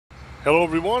Hello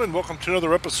everyone and welcome to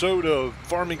another episode of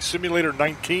Farming Simulator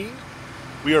 19.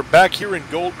 We are back here in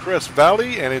Goldcrest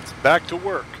Valley and it's back to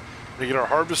work. We get our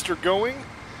harvester going.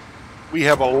 We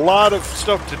have a lot of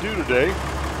stuff to do today.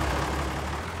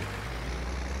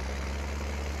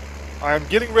 I'm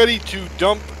getting ready to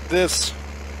dump this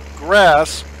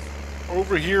grass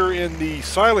over here in the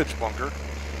silage bunker.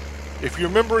 If you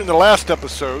remember in the last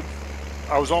episode,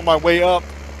 I was on my way up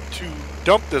to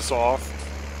dump this off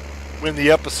when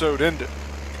the episode ended.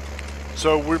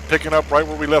 So we're picking up right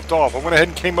where we left off. I went ahead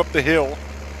and came up the hill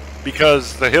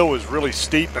because the hill is really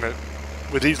steep in it.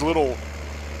 With these little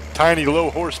tiny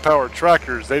low horsepower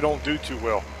tractors, they don't do too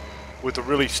well with a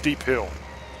really steep hill.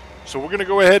 So we're going to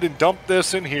go ahead and dump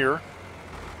this in here.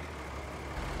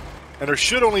 And there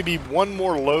should only be one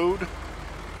more load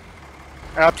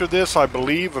after this, I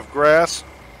believe, of grass.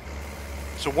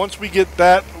 So once we get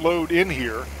that load in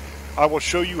here, I will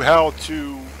show you how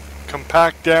to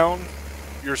compact down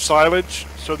your silage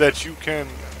so that you can,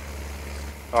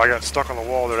 I got stuck on the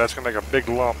wall there, that's going to make a big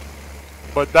lump,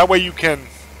 but that way you can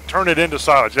turn it into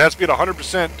silage. It has to be at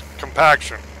 100%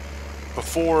 compaction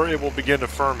before it will begin to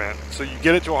ferment. So you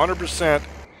get it to 100%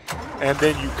 and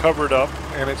then you cover it up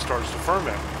and it starts to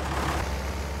ferment.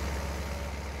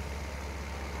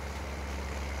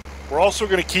 We're also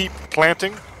going to keep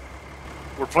planting.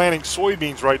 We're planting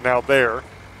soybeans right now there.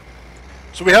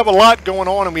 So we have a lot going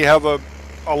on and we have a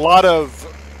lot of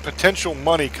potential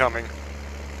money coming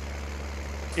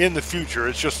in the future.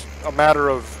 It's just a matter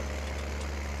of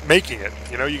making it.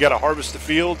 You know, you got to harvest the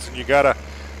fields and you got to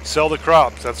sell the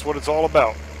crops. That's what it's all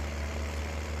about.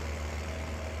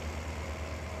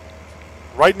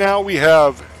 Right now we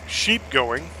have sheep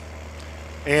going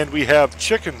and we have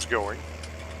chickens going.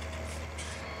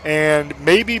 And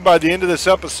maybe by the end of this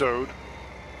episode,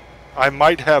 I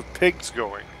might have pigs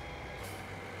going.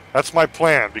 That's my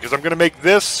plan, because I'm going to make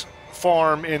this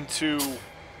farm into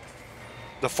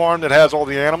the farm that has all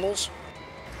the animals.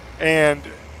 And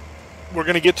we're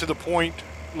going to get to the point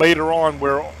later on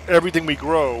where everything we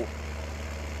grow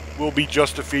will be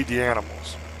just to feed the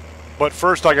animals. But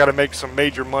first I got to make some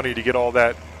major money to get all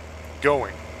that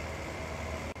going.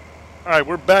 Alright,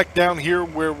 we're back down here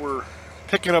where we're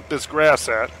picking up this grass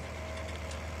at.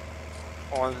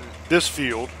 On this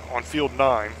field, on field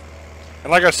 9. And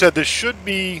like I said, this should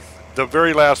be the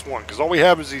very last one, because all we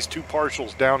have is these two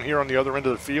partials down here on the other end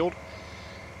of the field.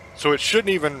 So it shouldn't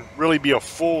even really be a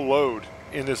full load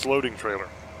in this loading trailer.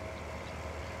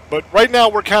 But right now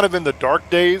we're kind of in the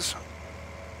dark days,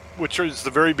 which is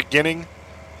the very beginning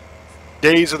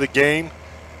days of the game.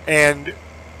 And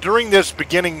during this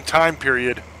beginning time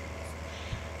period,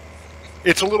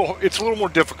 it's a little more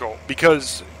difficult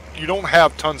because you don't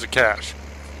have tons of cash.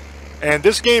 And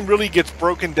this game really gets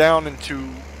broken down into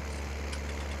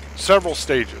several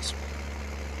stages.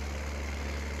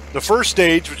 The first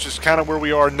stage, which is kind of where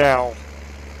we are now,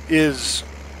 is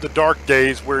the dark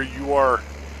days where you are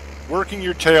working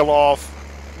your tail off,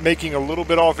 making a little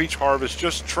bit off each harvest,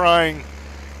 just trying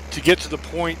to get to the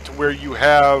point to where you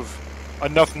have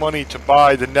enough money to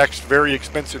buy the next very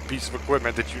expensive piece of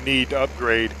equipment that you need to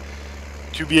upgrade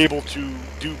to be able to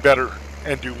do better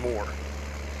and do more.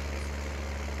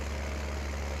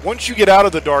 Once you get out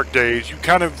of the dark days, you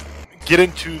kind of get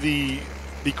into the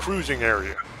cruising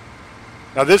area.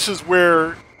 Now this is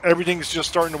where everything's just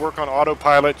starting to work on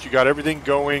autopilot. You got everything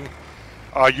going.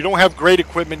 You don't have great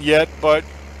equipment yet, but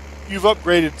you've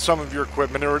upgraded some of your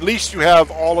equipment, or at least you have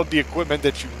all of the equipment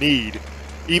that you need,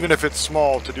 even if it's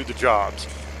small, to do the jobs.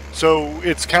 So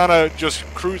it's kind of just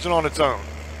cruising on its own,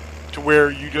 to where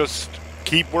you just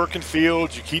keep working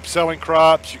fields, you keep selling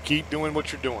crops, you keep doing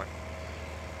what you're doing.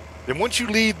 Then once you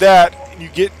leave that, you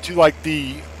get to like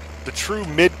the true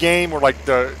mid game, or like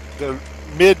the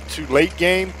mid to late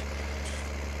game.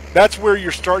 That's where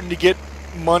you're starting to get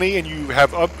money and you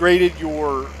have upgraded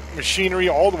your machinery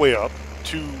all the way up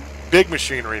to big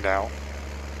machinery now.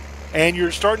 And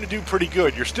you're starting to do pretty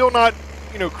good. You're still not,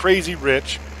 you know, crazy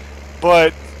rich,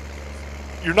 but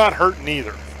you're not hurting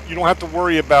either. You don't have to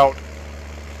worry about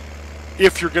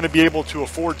if you're going to be able to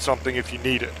afford something if you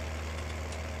need it.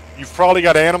 You've probably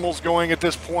got animals going at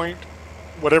this point,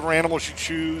 whatever animals you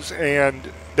choose, and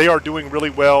they are doing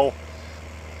really well.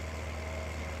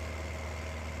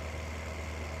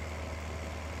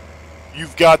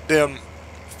 You've got them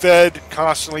fed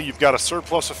constantly. You've got a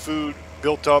surplus of food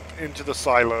built up into the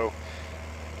silo.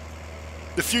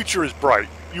 The future is bright.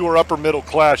 You are upper middle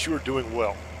class. You are doing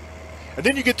well. And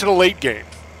then you get to the late game.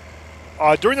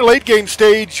 During the late game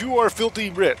stage, you are filthy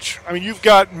rich. I mean, you've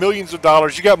got millions of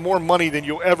dollars. You got more money than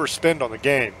you'll ever spend on the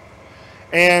game.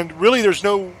 And really, there's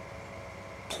no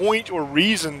point or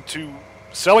reason to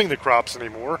selling the crops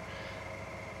anymore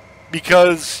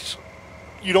because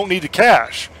you don't need the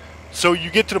cash. So you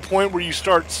get to the point where you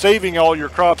start saving all your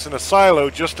crops in a silo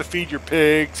just to feed your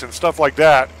pigs and stuff like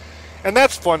that. And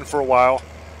that's fun for a while.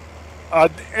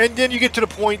 And then you get to the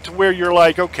point to where you're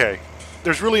like, okay,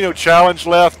 there's really no challenge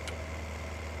left.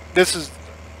 This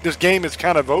game is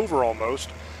kind of over almost.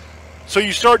 So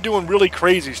you start doing really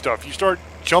crazy stuff. You start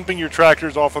jumping your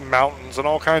tractors off of mountains and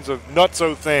all kinds of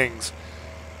nutso things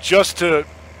just to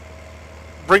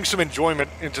bring some enjoyment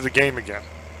into the game again.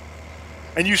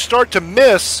 And you start to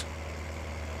miss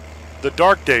the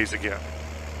dark days again.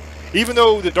 Even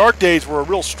though the dark days were a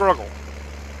real struggle,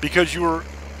 because you were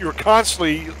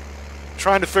constantly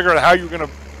trying to figure out how you were going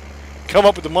to come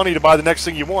up with the money to buy the next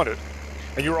thing you wanted.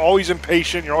 And you're always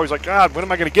impatient. You're always like, God, when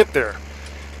am I going to get there?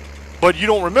 But you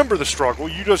don't remember the struggle.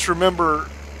 You just remember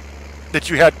that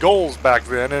you had goals back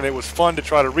then, and it was fun to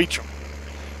try to reach them.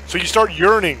 So you start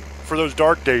yearning for those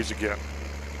dark days again.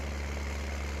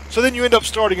 So then you end up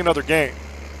starting another game.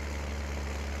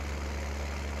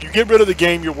 You get rid of the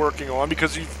game you're working on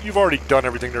because you've already done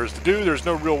everything there is to do. There's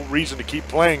no real reason to keep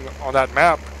playing on that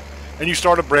map. And you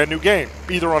start a brand new game,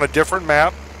 either on a different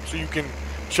map, so you can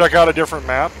check out a different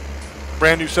map,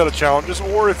 brand new set of challenges,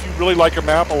 or if you really like a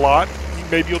map a lot,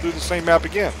 maybe you'll do the same map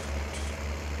again.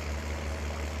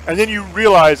 And then you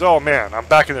realize, oh man, I'm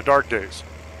back in the dark days.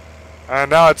 And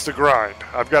now it's the grind.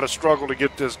 I've got to struggle to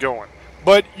get this going.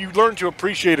 But you learn to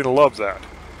appreciate and love that.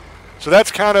 So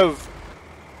that's kind of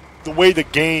the way the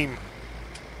game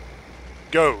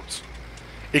goes.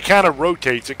 It kind of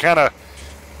rotates. It kind of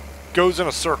goes in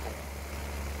a circle.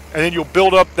 And then you'll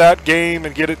build up that game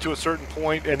and get it to a certain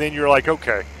point, and then you're like,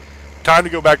 okay, time to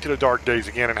go back to the dark days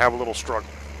again and have a little struggle.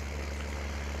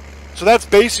 So that's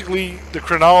basically the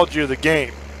chronology of the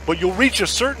game. But you'll reach a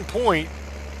certain point,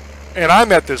 and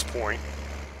I'm at this point,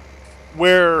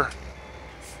 where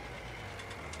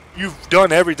you've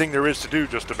done everything there is to do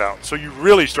just about. So you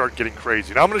really start getting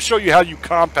crazy. Now I'm going to show you how you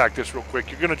compact this real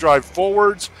quick. You're going to drive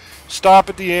forwards, stop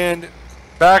at the end,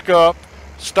 back up,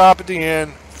 stop at the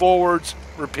end, forwards,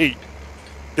 repeat.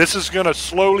 This is going to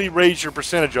slowly raise your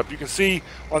percentage up. You can see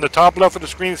on the top left of the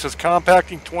screen it says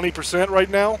compacting 20% right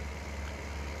now.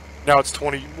 Now it's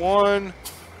 21,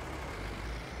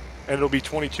 and it'll be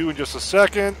 22 in just a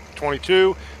second,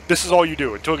 22. This is all you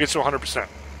do until it gets to 100%.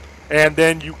 And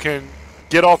then you can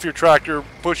get off your tractor,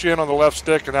 push in on the left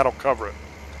stick, and that'll cover it.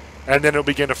 And then it'll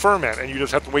begin to ferment, and you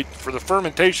just have to wait for the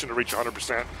fermentation to reach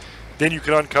 100%. Then you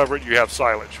can uncover it, you have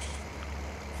silage.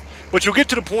 But you'll get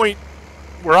to the point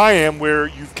where I am, where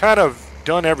you've kind of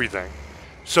done everything.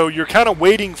 So you're kind of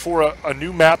waiting for a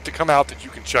new map to come out that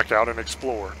you can check out and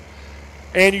explore.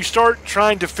 And you start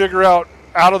trying to figure out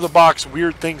of the box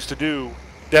weird things to do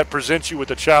that presents you with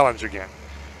a challenge again.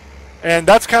 And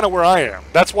that's kind of where I am.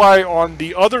 That's why on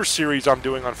the other series I'm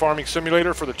doing on Farming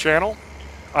Simulator for the channel,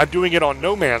 I'm doing it on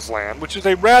No Man's Land, which is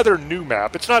a rather new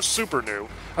map. It's not super new.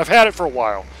 I've had it for a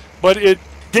while, but it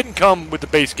didn't come with the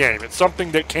base game. It's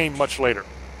something that came much later.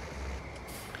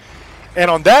 And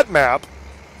on that map,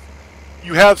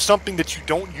 you have something that you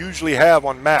don't usually have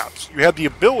on maps. You have the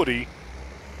ability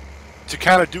to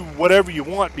kind of do whatever you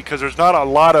want because there's not a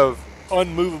lot of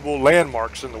unmovable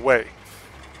landmarks in the way.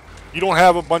 You don't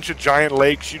have a bunch of giant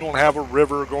lakes. You don't have a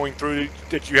river going through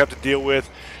that you have to deal with.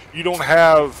 You don't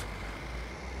have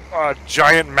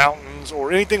giant mountains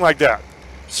or anything like that.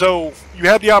 So you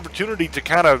have the opportunity to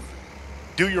kind of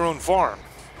do your own farm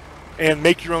and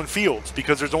make your own fields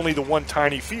because there's only the one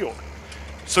tiny field.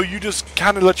 So you just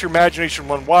kind of let your imagination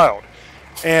run wild.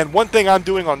 And one thing I'm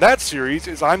doing on that series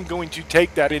is I'm going to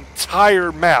take that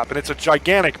entire map, and it's a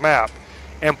gigantic map,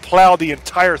 and plow the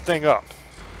entire thing up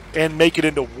and make it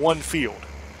into one field.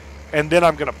 And then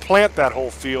I'm going to plant that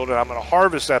whole field, and I'm going to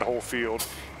harvest that whole field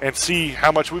and see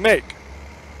how much we make.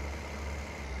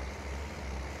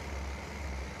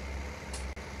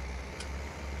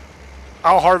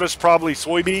 I'll harvest probably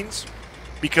soybeans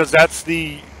because that's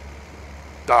the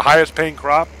highest paying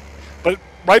crop. But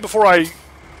right before I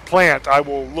plant, I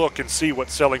will look and see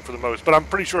what's selling for the most, but I'm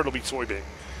pretty sure it'll be soybean.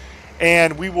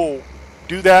 And we will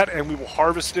do that, and we will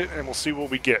harvest it, and we'll see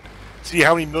what we get. See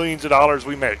how many millions of dollars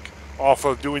we make off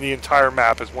of doing the entire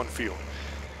map as one field.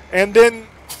 And then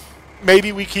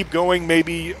maybe we keep going,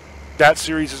 maybe that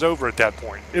series is over at that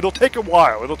point. It'll take a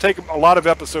while. It'll take a lot of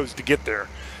episodes to get there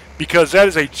because that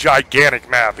is a gigantic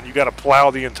map, and you got to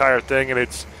plow the entire thing, and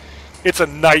it's a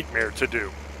nightmare to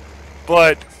do.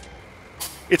 But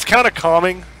it's kind of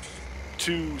calming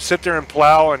to sit there and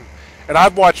plow, and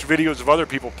I've watched videos of other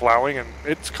people plowing, and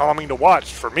it's calming to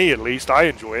watch. For me, at least, I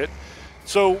enjoy it.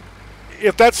 So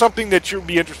if that's something that you'll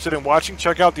be interested in watching,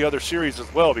 check out the other series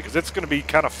as well, because it's going to be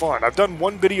kind of fun. I've done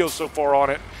one video so far on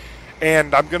it,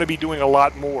 and I'm going to be doing a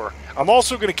lot more. I'm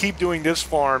also going to keep doing this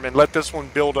farm and let this one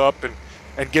build up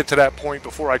and get to that point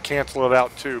before I cancel it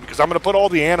out too, because I'm going to put all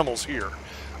the animals here.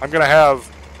 I'm going to have,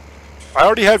 I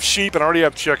already have sheep and I already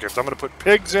have chickens. I'm going to put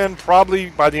pigs in. Probably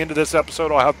by the end of this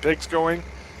episode I'll have pigs going.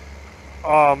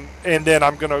 And then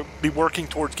I'm going to be working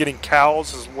towards getting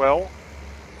cows as well.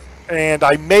 And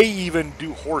I may even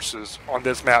do horses on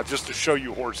this map just to show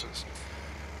you horses.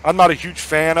 I'm not a huge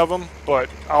fan of them, but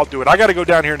I'll do it. I got to go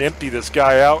down here and empty this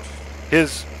guy out.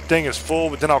 His thing is full,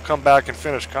 but then I'll come back and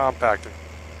finish compacting.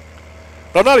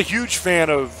 But I'm not a huge fan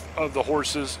of the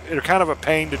horses. They're kind of a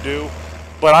pain to do,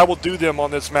 but I will do them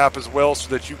on this map as well so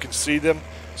that you can see them.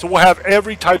 So we'll have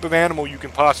every type of animal you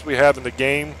can possibly have in the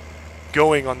game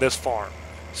going on this farm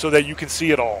so that you can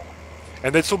see it all.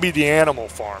 And this will be the animal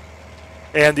farm.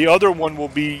 And the other one will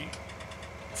be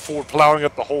for plowing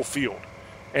up the whole field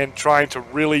and trying to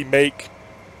really make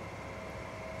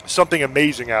something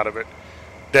amazing out of it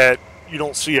that you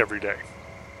don't see every day.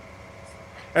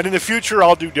 And in the future,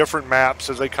 I'll do different maps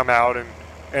as they come out,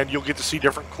 and you'll get to see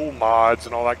different cool mods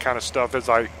and all that kind of stuff as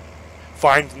I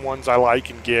find ones I like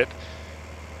and get.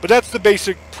 But that's the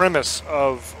basic premise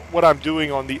of what I'm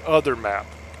doing on the other map.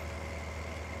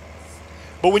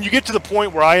 But when you get to the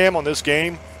point where I am on this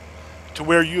game, to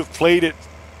where you have played it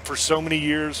for so many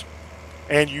years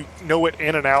and you know it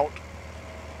in and out,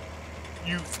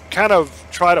 you kind of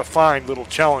try to find little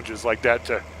challenges like that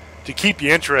to keep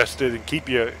you interested and keep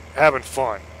you having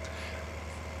fun.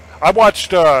 I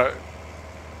watched a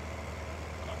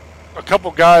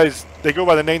couple guys, they go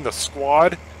by the name The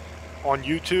Squad on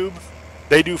YouTube.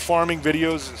 They do farming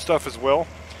videos and stuff as well.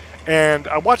 And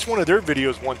I watched one of their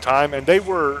videos one time, and they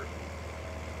were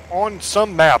on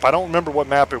some map. I don't remember what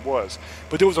map it was,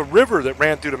 but there was a river that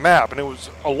ran through the map, and it was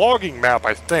a logging map,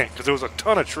 I think, because there was a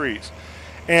ton of trees.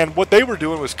 And what they were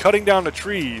doing was cutting down the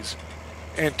trees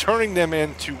and turning them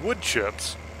into wood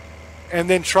chips, and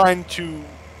then trying to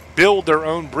build their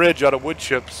own bridge out of wood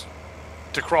chips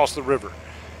to cross the river.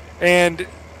 And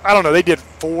I don't know, they did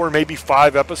 4, maybe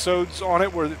 5 episodes on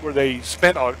it where they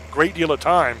spent a great deal of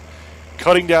time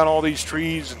cutting down all these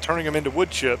trees and turning them into wood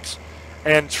chips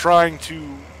and trying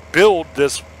to build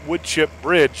this wood chip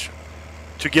bridge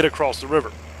to get across the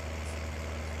river.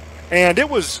 And it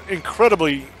was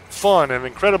incredibly fun and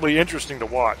incredibly interesting to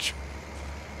watch.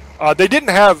 They didn't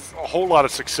have a whole lot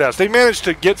of success. They managed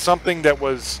to get something that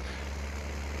was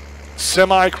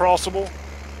semi-crossable.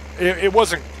 It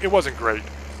wasn't great,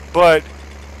 but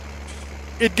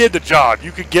it did the job.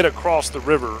 You could get across the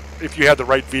river if you had the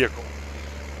right vehicle.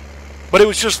 But it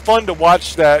was just fun to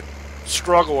watch that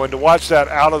struggle and to watch that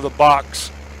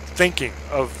out-of-the-box thinking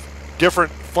of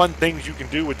different fun things you can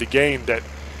do with the game that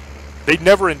they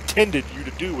never intended you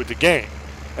to do with the game.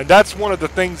 And that's one of the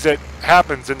things that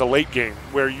happens in the late game,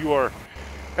 where you are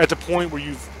at the point where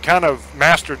you've kind of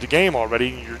mastered the game already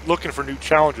and you're looking for new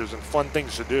challenges and fun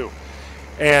things to do.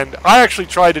 And I actually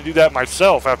tried to do that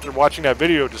myself after watching that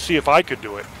video to see if I could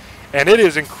do it. And it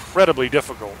is incredibly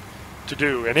difficult to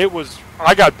do. And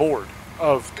I got bored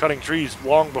of cutting trees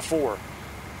long before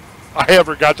I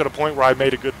ever got to the point where I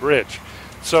made a good bridge.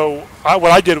 So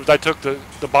what I did was I took the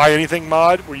buy anything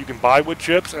mod where you can buy wood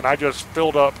chips, and I just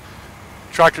filled up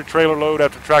tractor trailer load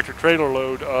after tractor trailer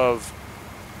load of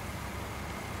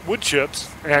wood chips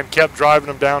and kept driving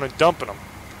them down and dumping them.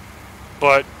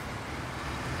 But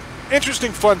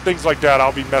interesting fun things like that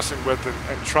I'll be messing with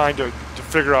and trying to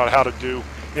figure out how to do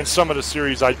in some of the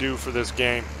series I do for this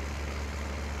game.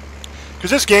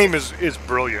 Because this game is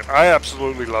brilliant. I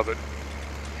absolutely love it.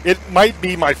 It might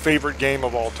be my favorite game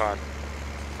of all time.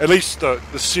 At least the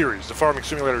series, the Farming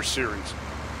Simulator series.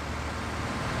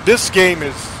 This game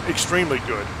is extremely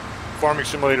good. Farming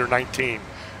Simulator 19.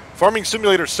 Farming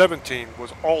Simulator 17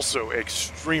 was also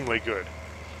extremely good.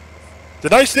 The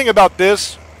nice thing about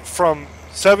this from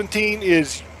 17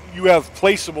 is you have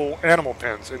placeable animal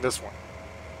pens in this one.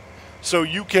 So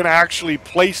you can actually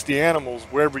place the animals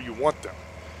wherever you want them.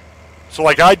 So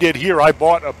like I did here, I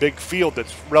bought a big field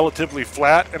that's relatively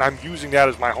flat, and I'm using that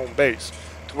as my home base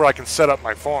to where I can set up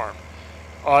my farm.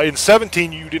 In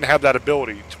 17, you didn't have that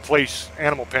ability to place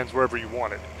animal pens wherever you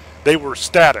wanted. They were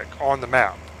static on the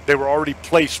map. They were already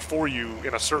placed for you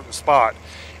in a certain spot,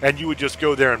 and you would just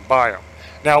go there and buy them.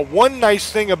 Now, one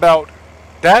nice thing about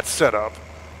that setup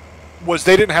was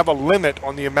they didn't have a limit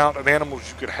on the amount of animals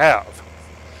you could have.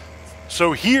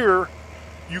 So here,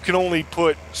 you can only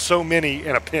put so many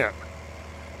in a pen.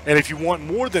 And if you want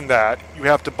more than that, you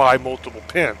have to buy multiple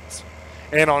pens.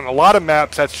 And on a lot of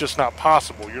maps, that's just not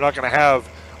possible. You're not going to have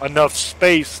enough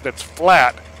space that's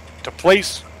flat to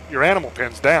place your animal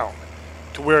pens down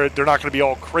to where they're not going to be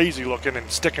all crazy looking and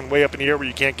sticking way up in the air where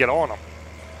you can't get on them.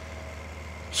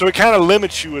 So it kind of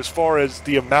limits you as far as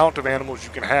the amount of animals you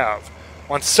can have.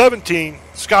 On 17,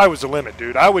 sky was the limit,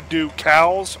 dude. I would do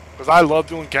cows, because I love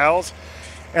doing cows,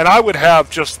 and I would have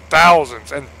just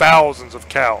thousands and thousands of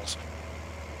cows.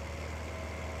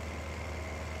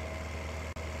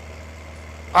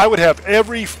 I would have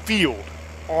every field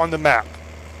on the map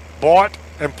bought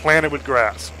and planted with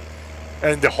grass.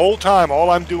 And the whole time, all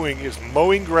I'm doing is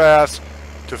mowing grass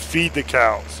to feed the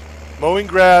cows. Mowing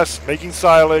grass, making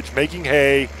silage, making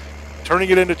hay, turning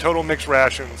it into total mixed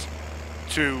rations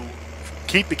to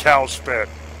keep the cows fed.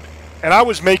 And I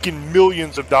was making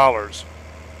millions of dollars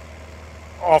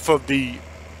off of the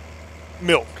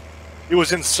milk. It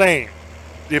was insane,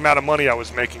 the amount of money I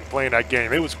was making playing that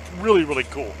game. It was really, really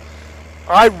cool.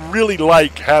 I really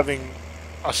like having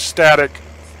a static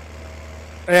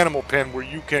animal pen where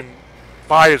you can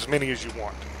buy as many as you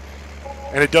want.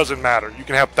 And it doesn't matter. You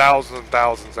can have thousands and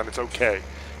thousands and it's okay.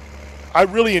 I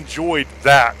really enjoyed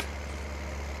that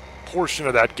portion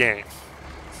of that game.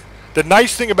 The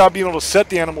nice thing about being able to set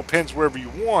the animal pens wherever you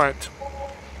want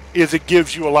is it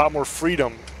gives you a lot more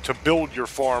freedom to build your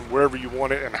farm wherever you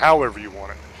want it and however you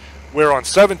want it. Where on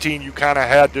 17 you kind of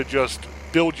had to just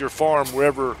build your farm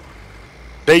wherever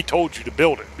they told you to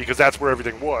build it, because that's where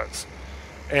everything was.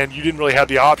 And you didn't really have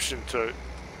the option to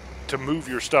move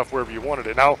your stuff wherever you wanted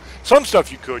it. Now, some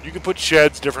stuff you could. You could put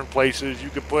sheds different places. You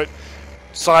could put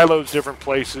silos different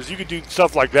places. You could do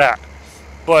stuff like that.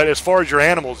 But as far as your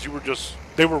animals,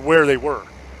 they were where they were.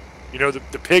 You know,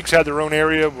 the pigs had their own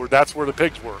area where that's where the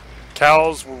pigs were.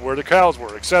 Cows were where the cows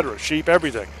were, etc. Sheep,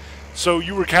 everything. So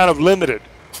you were kind of limited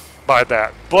by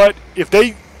that. But if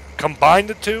they combined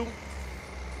the two,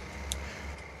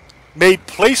 made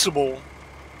placeable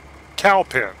cow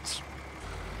pens,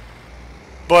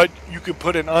 but you could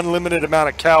put an unlimited amount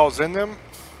of cows in them,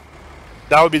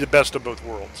 that would be the best of both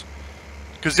worlds.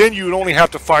 Because then you would only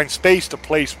have to find space to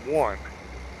place one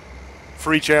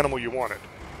for each animal you wanted.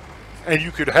 And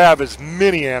you could have as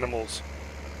many animals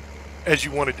as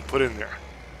you wanted to put in there.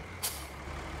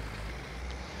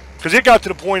 Because it got to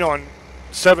the point on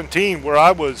 17 where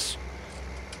I was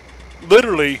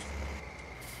literally,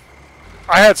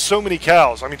 I had so many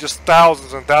cows, I mean just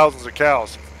thousands and thousands of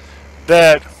cows,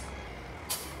 that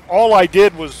all I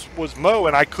did was mow,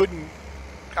 and I couldn't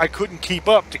keep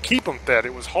up to keep them fed.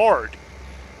 It was hard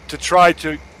to try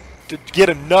to get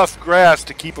enough grass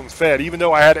to keep them fed, even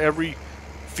though I had every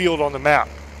field on the map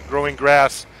growing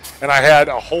grass, and I had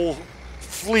a whole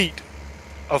fleet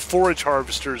of forage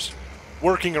harvesters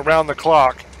working around the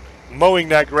clock, mowing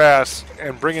that grass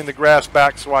and bringing the grass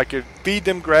back so I could feed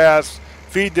them grass,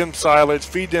 feed them silage,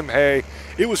 feed them hay.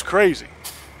 It was crazy,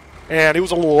 and it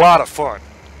was a lot of fun,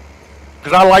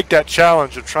 because I like that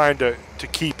challenge of trying to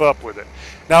keep up with it.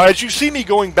 Now, as you see me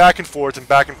going back and forth and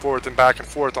back and forth and back and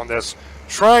forth on this,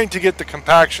 trying to get the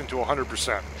compaction to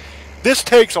 100%, this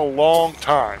takes a long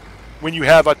time when you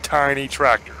have a tiny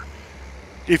tractor.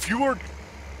 If you were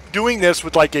doing this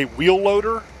with like a wheel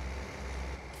loader,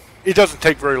 it doesn't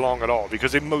take very long at all,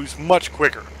 because it moves much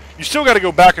quicker. You still got to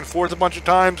go back and forth a bunch of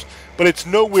times, but it's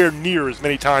nowhere near as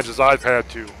many times as I've had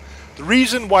to. The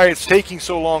reason why it's taking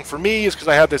so long for me is because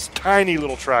I have this tiny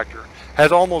little tractor.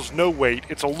 Has almost no weight.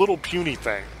 It's a little puny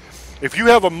thing. If you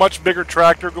have a much bigger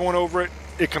tractor going over it,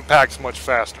 it compacts much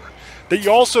faster. That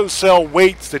you also sell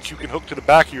weights that you can hook to the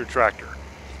back of your tractor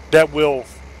that will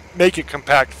make it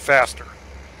compact faster.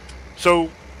 So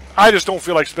I just don't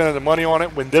feel like spending the money on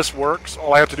it when this works.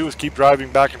 All I have to do is keep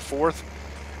driving back and forth.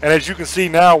 And as you can see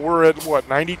now, we're at what,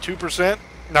 92%?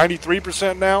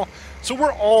 93% now? So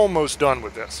we're almost done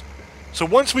with this. So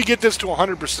once we get this to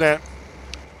 100%,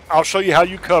 I'll show you how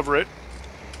you cover it.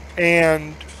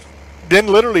 And then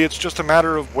literally it's just a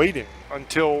matter of waiting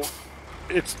until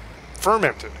it's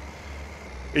fermented.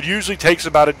 It usually takes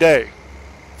about a day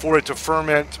for it to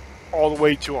ferment all the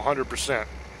way to 100%.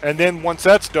 And then once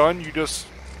that's done, you just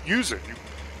use it. You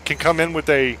can come in with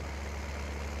a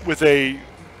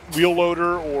wheel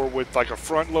loader or with like a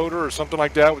front loader or something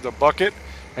like that with a bucket,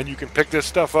 and you can pick this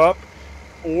stuff up.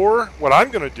 Or what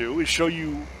I'm going to do is show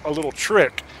you a little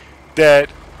trick that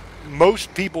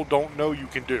most people don't know you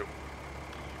can do.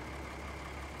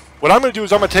 What I'm going to do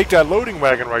is I'm going to take that loading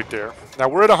wagon right there. Now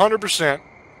we're at 100%.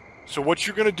 So what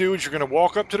you're going to do is you're going to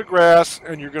walk up to the grass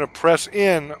and you're going to press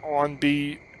in on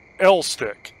the L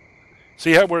stick.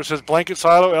 See how where it says blanket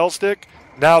silo L stick?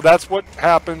 Now that's what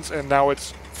happens, and now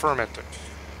it's fermenting.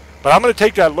 But I'm going to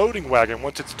take that loading wagon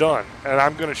once it's done, and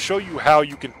I'm going to show you how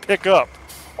you can pick up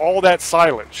all that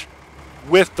silage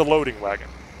with the loading wagon,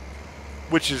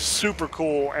 which is super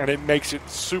cool, and it makes it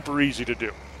super easy to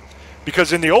do.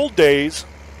 Because in the old days,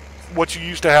 what you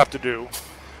used to have to do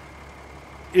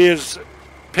is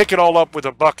pick it all up with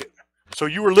a bucket. So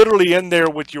you were literally in there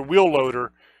with your wheel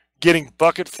loader, getting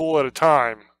bucket full at a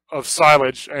time of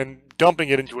silage and dumping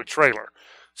it into a trailer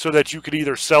so that you could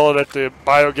either sell it at the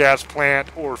biogas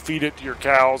plant or feed it to your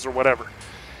cows or whatever.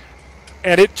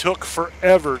 And it took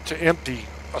forever to empty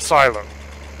a silo.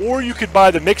 Or you could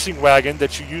buy the mixing wagon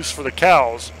that you use for the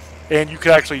cows, and you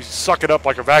could actually suck it up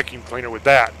like a vacuum cleaner with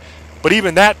that. But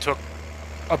even that took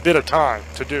a bit of time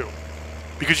to do,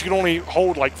 because you can only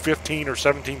hold like 15 or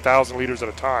 17,000 liters at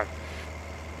a time.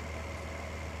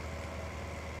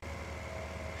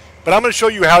 But I'm going to show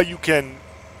you how you can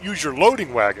use your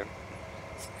loading wagon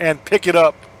and pick it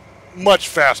up much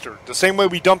faster. The same way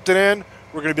we dumped it in,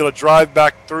 we're going to be able to drive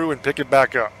back through and pick it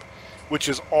back up, which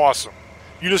is awesome.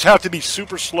 You just have to be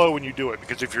super slow when you do it,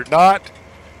 because if you're not,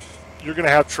 you're going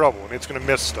to have trouble and it's going to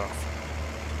miss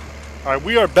stuff. All right,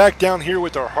 we are back down here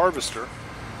with our harvester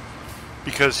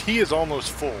because he is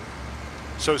almost full.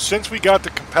 So since we got the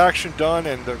compaction done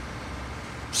and the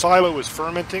silo is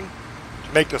fermenting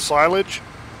to make the silage,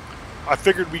 I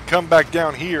figured we'd come back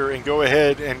down here and go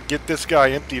ahead and get this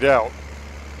guy emptied out.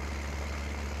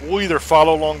 We'll either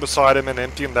follow along beside him and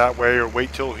empty him that way, or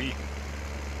wait till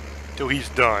he's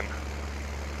done.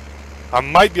 I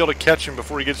might be able to catch him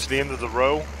before he gets to the end of the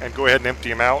row and go ahead and empty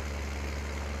him out.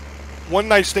 One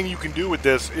nice thing you can do with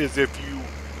this is if you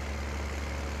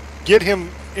get him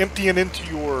emptying into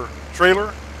your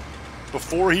trailer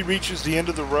before he reaches the end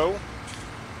of the row,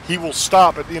 he will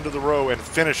stop at the end of the row and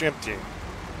finish emptying,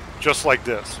 just like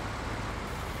this,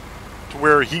 to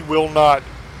where he will not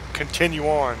continue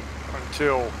on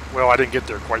until, well, I didn't get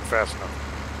there quite fast enough.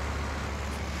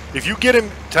 If you get him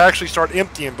to actually start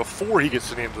emptying before he gets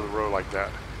to the end of the row like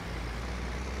that,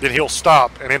 then he'll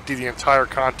stop and empty the entire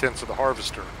contents of the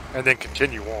harvester and then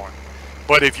continue on.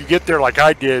 But if you get there like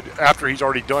I did after he's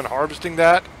already done harvesting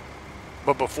that,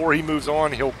 but before he moves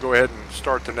on, he'll go ahead and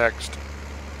start the next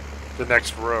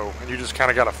row, and you just kind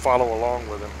of got to follow along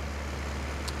with him,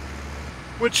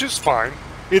 which is fine.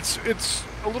 It's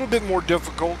a little bit more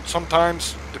difficult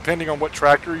sometimes, depending on what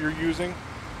tractor you're using,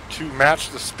 to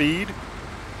match the speed,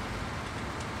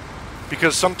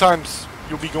 because sometimes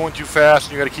you'll be going too fast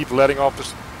and you got to keep letting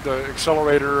off the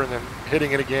accelerator and then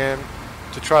hitting it again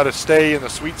to try to stay in the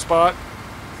sweet spot.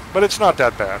 But it's not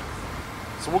that bad.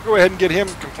 So we'll go ahead and get him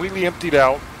completely emptied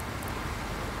out,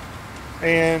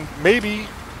 and maybe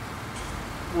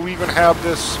we'll even have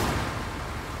this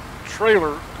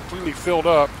trailer completely filled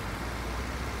up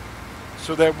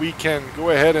so that we can go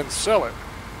ahead and sell it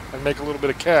and make a little bit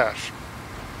of cash.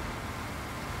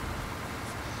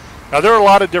 Now, there are a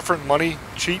lot of different money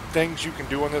cheat things you can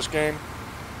do in this game.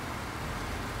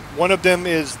 One of them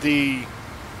is the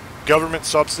government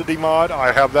subsidy mod.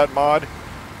 I have that mod.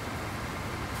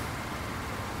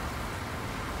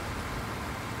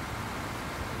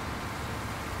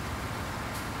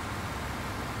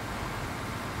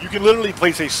 You can literally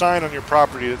place a sign on your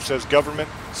property that says government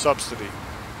subsidy,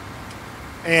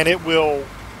 and it will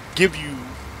give you,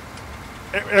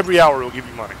 every hour it will give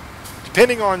you money.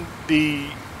 Depending on the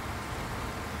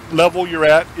level you're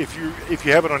at, if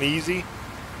you have it on easy,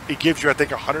 it gives you, I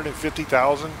think,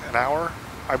 150,000 an hour,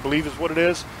 I believe is what it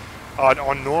is.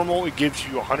 On normal, it gives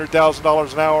you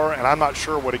 $100,000 an hour, and I'm not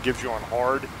sure what it gives you on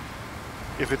hard,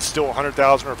 if it's still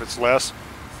 100,000 or if it's less.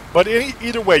 But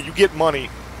either way, you get money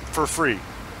for free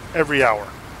every hour.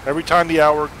 Every time the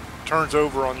hour turns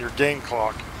over on your game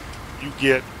clock, you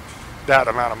get that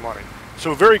amount of money.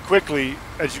 So very quickly,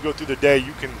 as you go through the day,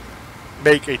 you can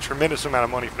make a tremendous amount of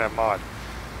money from that mod.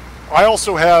 I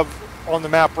also have on the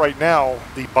map right now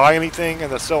the buy anything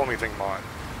and the sell anything mod.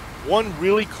 One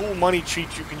really cool money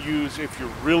cheat you can use if you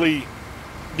really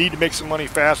need to make some money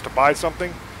fast to buy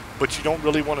something, but you don't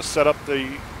really want to set up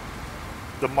the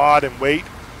mod and wait.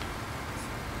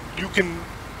 You can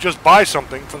just buy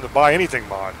something from the buy anything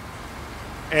mod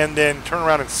and then turn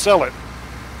around and sell it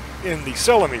in the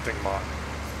sell anything mod.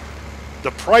 The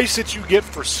price that you get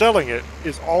for selling it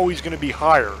is always going to be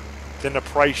higher than the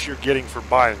price you're getting for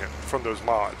buying it from those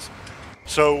mods.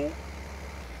 So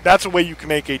that's a way you can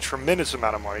make a tremendous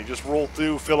amount of money. Just roll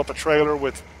through, fill up a trailer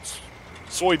with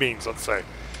soybeans, let's say,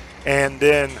 and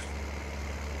then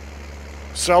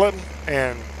sell them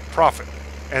and profit,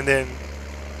 and then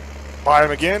buy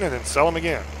them again and then sell them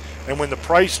again. And when the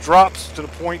price drops to the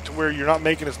point to where you're not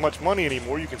making as much money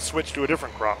anymore, you can switch to a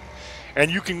different crop. And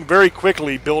you can very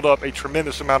quickly build up a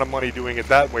tremendous amount of money doing it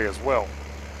that way as well.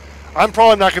 I'm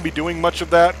probably not going to be doing much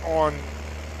of that on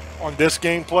this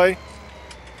gameplay,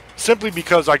 simply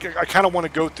because I kind of want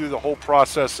to go through the whole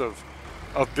process of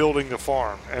building the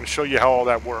farm and show you how all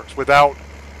that works without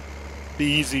the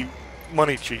easy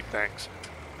money cheat things.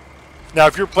 Now,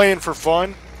 if you're playing for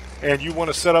fun and you want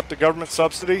to set up the government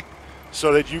subsidy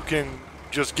so that you can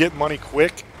just get money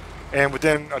quick, and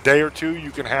within a day or two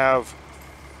you can have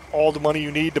all the money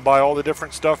you need to buy all the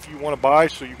different stuff you want to buy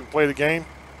so you can play the game,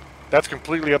 that's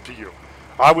completely up to you.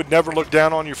 I would never look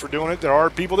down on you for doing it. There are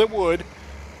people that would.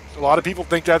 A lot of people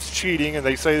think that's cheating and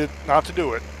they say that not to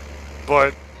do it.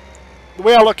 But the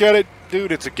way I look at it,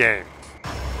 dude, it's a game.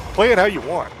 Play it how you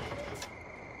want.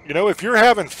 You know, if you're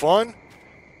having fun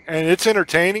and it's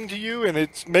entertaining to you and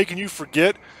it's making you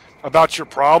forget about your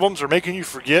problems or making you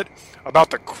forget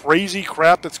about the crazy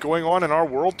crap that's going on in our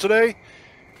world today,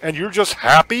 and you're just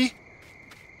happy,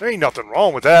 there ain't nothing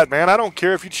wrong with that, man. I don't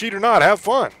care if you cheat or not. Have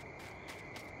fun.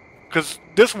 Because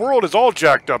this world is all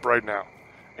jacked up right now.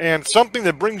 And something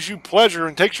that brings you pleasure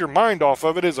and takes your mind off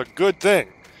of it is a good thing.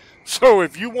 So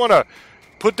if you want to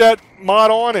put that mod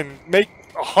on and make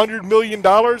 $100 million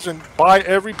and buy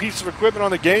every piece of equipment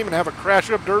on the game and have a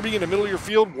crash-up derby in the middle of your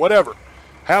field, whatever.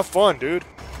 Have fun, dude.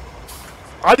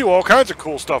 I do all kinds of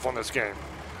cool stuff on this game.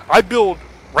 I build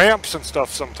ramps and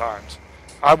stuff sometimes.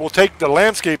 I will take the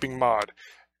landscaping mod,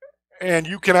 and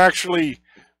you can actually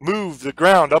move the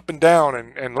ground up and down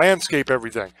and landscape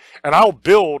everything. And I'll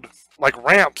build like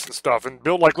ramps and stuff and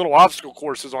build like little obstacle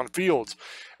courses on fields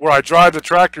where I drive the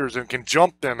tractors and can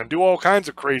jump them and do all kinds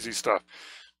of crazy stuff.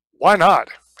 Why not?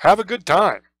 Have a good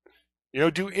time. You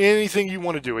know, do anything you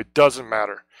want to do. It doesn't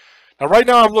matter. Now, right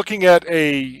now I'm looking at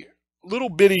a little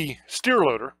bitty steer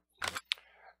loader.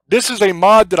 This is a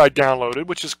mod that I downloaded,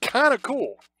 which is kind of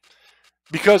cool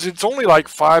because it's only like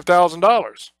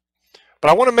 $5,000. But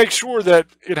I want to make sure that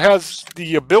it has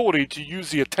the ability to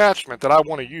use the attachment that I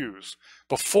want to use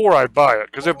before I buy it.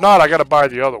 Because if not, I got to buy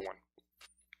the other one.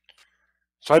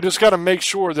 So I just got to make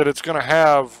sure that it's going to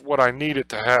have what I need it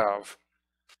to have.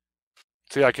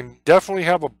 See, I can definitely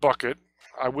have a bucket.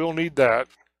 I will need that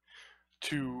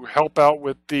to help out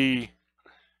with the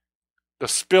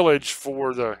spillage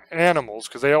for the animals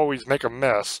because they always make a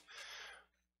mess.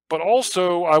 But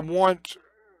also I want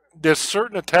this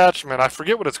certain attachment, I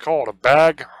forget what it's called, a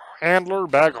bag handler,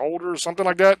 bag holder, something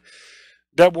like that,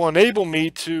 that will enable me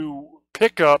to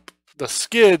pick up the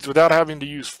skids without having to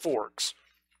use forks.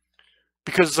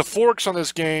 Because the forks on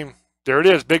this game, there it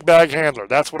is, big bag handler,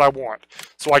 that's what I want.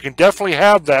 So I can definitely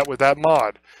have that with that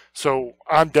mod. So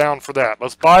I'm down for that.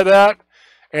 Let's buy that,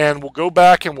 and we'll go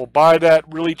back and we'll buy that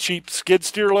really cheap skid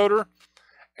steer loader,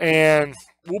 and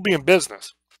we'll be in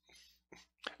business.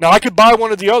 Now I could buy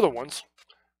one of the other ones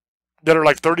that are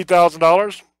like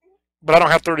 $30,000, but I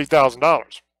don't have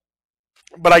 $30,000.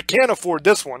 But I can afford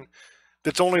this one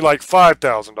that's only like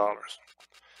 $5,000.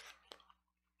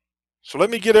 So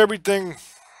let me get everything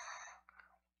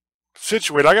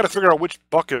situated. I got to figure out which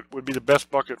bucket would be the best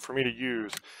bucket for me to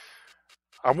use.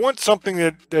 I want something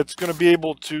that's going to be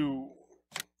able to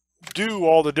do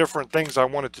all the different things I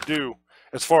want it to do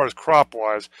as far as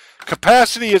crop-wise.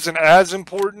 Capacity isn't as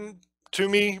important to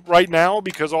me right now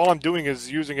because all I'm doing is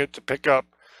using it to pick up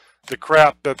the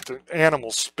crap that the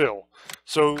animals spill.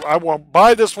 So I will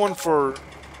buy this one for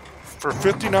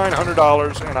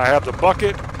 $5,900, and I have the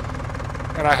bucket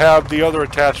and I have the other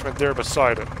attachment there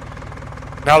beside it.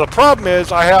 Now the problem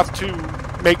is I have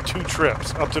to make 2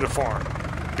 trips up to the farm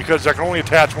because I can only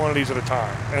attach one of these at a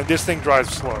time, and this thing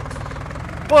drives slow.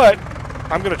 But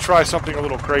I'm going to try something a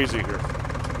little crazy here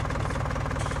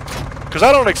because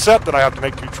I don't accept that I have to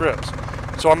make 2 trips.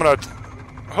 So I'm going to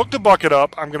hook the bucket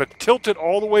up. I'm going to tilt it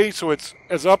all the way so it's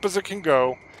as up as it can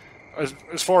go,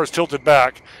 as far as tilted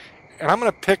back. And I'm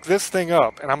going to pick this thing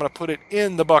up and I'm going to put it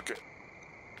in the bucket.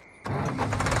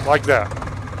 Like that.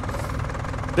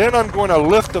 Then I'm going to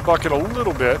lift the bucket a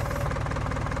little bit.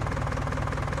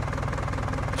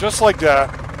 Just like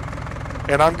that.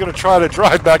 And I'm going to try to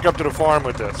drive back up to the farm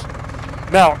with this.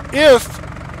 Now, if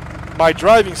my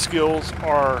driving skills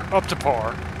are up to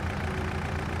par,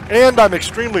 and I'm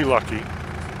extremely lucky,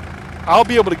 I'll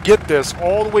be able to get this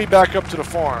all the way back up to the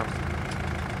farm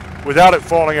without it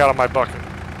falling out of my bucket,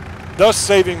 thus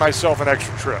saving myself an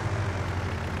extra trip.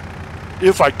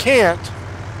 If I can't,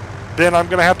 then I'm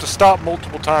going to have to stop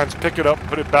multiple times, pick it up, and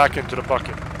put it back into the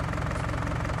bucket.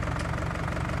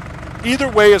 Either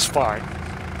way is fine,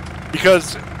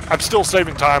 because I'm still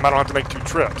saving time. I don't have to make 2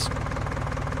 trips.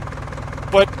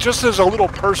 But just as a little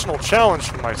personal challenge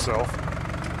for myself,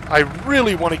 I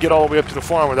really want to get all the way up to the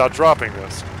farm without dropping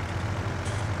this.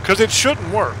 Because it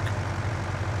shouldn't work.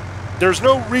 There's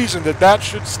no reason that that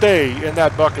should stay in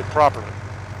that bucket properly.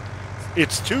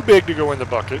 It's too big to go in the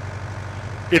bucket.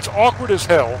 It's awkward as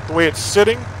hell. The way it's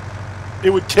sitting, it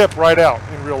would tip right out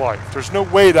in real life. There's no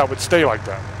way that would stay like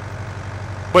that.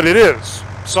 But it is,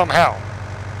 somehow.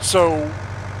 So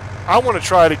I want to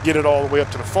try to get it all the way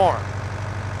up to the farm.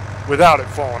 without it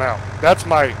falling out. That's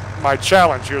my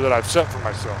challenge here that I've set for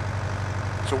myself.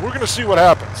 So we're going to see what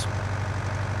happens.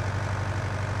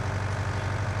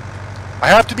 I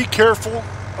have to be careful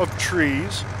of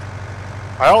trees.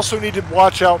 I also need to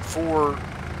watch out for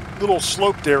little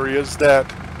sloped areas that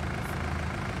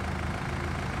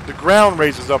the ground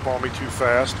raises up on me too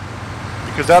fast,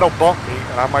 because that'll bump me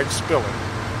and I might spill it.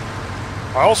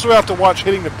 I also have to watch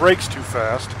hitting the brakes too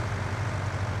fast,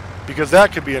 because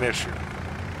that could be an issue.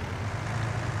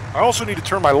 I also need to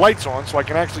turn my lights on so I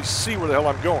can actually see where the hell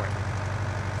I'm going.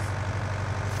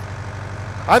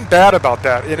 I'm bad about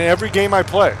that in every game I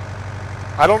play.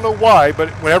 I don't know why, but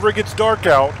whenever it gets dark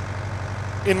out,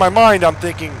 in my mind I'm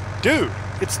thinking, dude,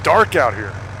 it's dark out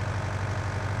here.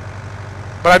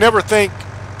 But I never think,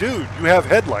 dude, you have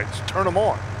headlights, turn them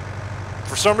on.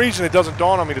 For some reason it doesn't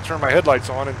dawn on me to turn my headlights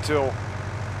on until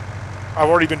I've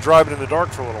already been driving in the dark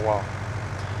for a little while.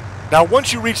 Now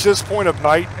once you reach this point of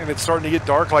night and it's starting to get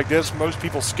dark like this, most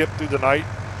people skip through the night,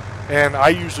 and I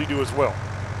usually do as well.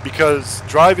 Because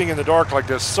driving in the dark like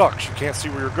this sucks. You can't see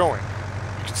where you're going.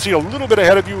 You can see a little bit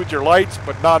ahead of you with your lights,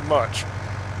 but not much.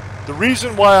 The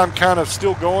reason why I'm kind of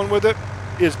still going with it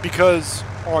is because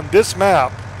on this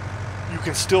map, you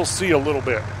can still see a little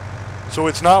bit. So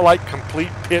it's not like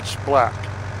complete pitch black.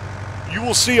 You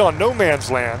will see on No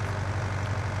Man's Land,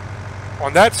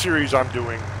 on that series I'm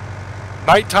doing,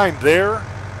 nighttime there,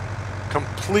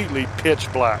 completely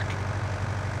pitch black.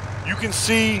 You can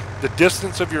see the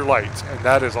distance of your lights, and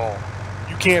that is all.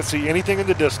 You can't see anything in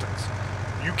the distance.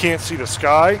 You can't see the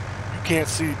sky, you can't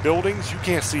see buildings, you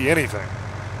can't see anything.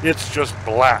 It's just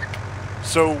black.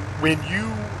 So when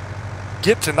you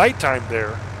get to nighttime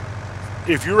there,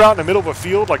 if you're out in the middle of a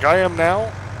field like I am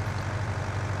now,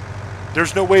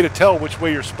 there's no way to tell which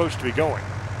way you're supposed to be going.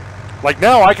 Like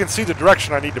now I can see the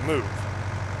direction I need to move,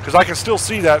 because I can still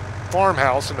see that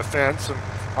farmhouse and the fence, and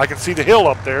I can see the hill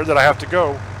up there that I have to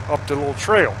go up the little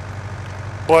trail.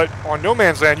 But on No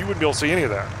Man's Land, you wouldn't be able to see any of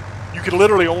that. You could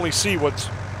literally only see what's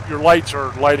your lights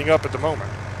are lighting up at the moment.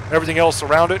 Everything else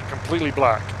around it, completely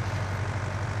black.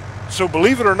 So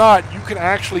believe it or not, you can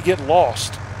actually get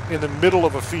lost in the middle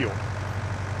of a field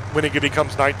when it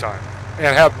becomes nighttime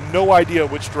and have no idea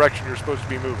which direction you're supposed to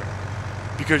be moving,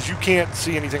 because you can't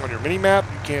see anything on your mini-map,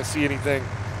 you can't see anything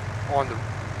on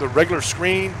the regular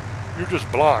screen, you're just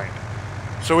blind.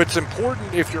 So it's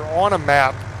important, if you're on a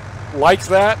map like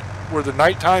that, where the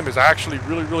nighttime is actually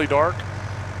really, really dark,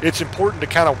 it's important to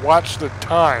kind of watch the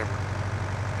time,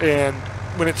 and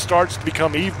when it starts to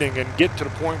become evening and get to the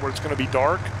point where it's going to be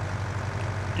dark,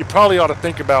 you probably ought to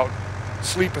think about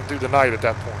sleeping through the night at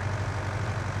that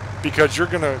point, because you're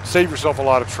going to save yourself a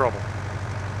lot of trouble.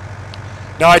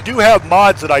 Now I do have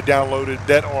mods that I downloaded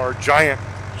that are giant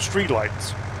street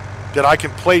lights that I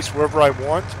can place wherever I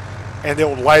want, and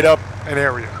they'll light up an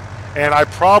area. And I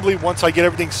probably, once I get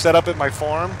everything set up at my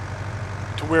farm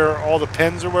to where all the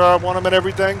pens are where I want them and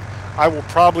everything, I will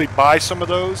probably buy some of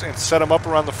those and set them up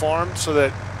around the farm so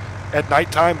that at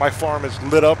nighttime my farm is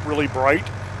lit up really bright,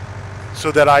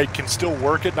 so that I can still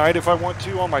work at night if I want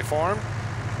to on my farm.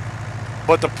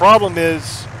 But the problem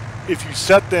is, if you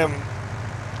set them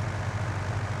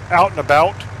out and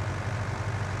about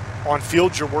on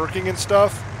fields you're working and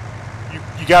stuff,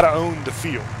 you got to own the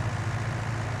field,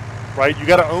 right? You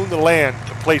got to own the land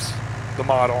to place the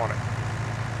mod on it.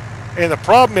 And the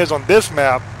problem is, on this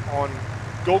map, on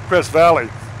Goldcrest Valley,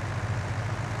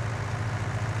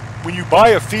 when you buy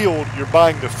a field, you're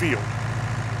buying the field.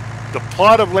 The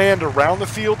plot of land around the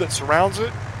field that surrounds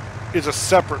it is a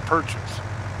separate purchase.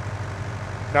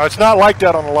 Now, it's not like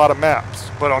that on a lot of maps,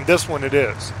 but on this one it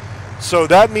is. So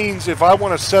that means if I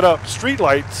want to set up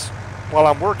streetlights while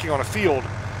I'm working on a field,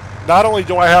 not only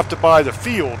do I have to buy the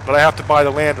field, but I have to buy the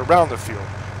land around the field,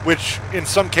 which in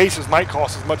some cases might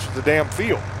cost as much as the damn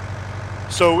field.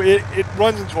 So it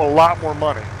runs into a lot more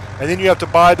money. And then you have to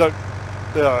buy the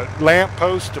lamp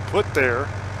post to put there,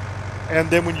 and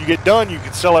then when you get done you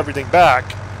can sell everything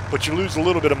back, but you lose a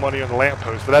little bit of money on the lamp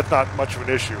post, but that's not much of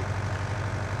an issue.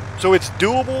 So it's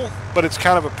doable, but it's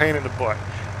kind of a pain in the butt.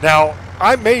 Now,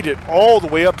 I made it all the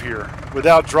way up here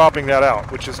without dropping that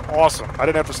out, which is awesome. I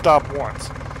didn't have to stop once.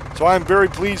 So I'm very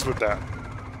pleased with that.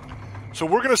 So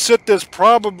we're going to sit this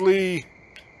probably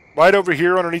right over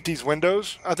here underneath these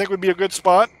windows. I think would be a good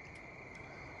spot.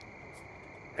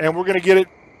 And we're going to get it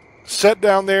set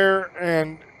down there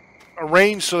and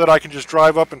arranged so that I can just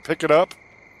drive up and pick it up.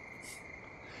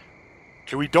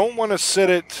 Okay, we don't want to sit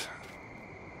it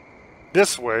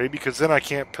this way because then I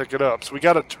can't pick it up. So we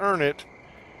got to turn it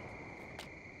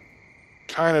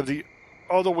kind of the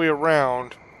other way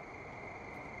around.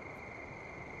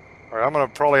 All right, I'm going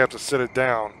to probably have to sit it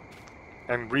down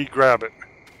and re-grab it.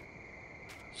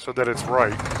 so that it's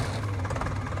right.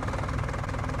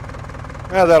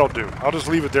 Yeah, that'll do. I'll just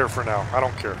leave it there for now. I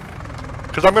don't care.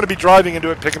 Because I'm going to be driving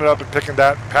into it, picking it up, and picking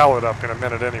that pallet up in a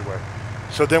minute anyway.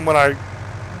 So then when I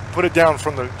put it down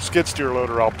from the skid steer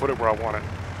loader, I'll put it where I want it.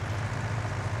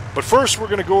 But first, we're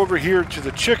going to go over here to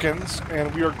the chickens,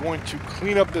 and we are going to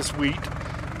clean up this wheat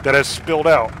that has spilled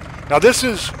out. Now, this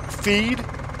is feed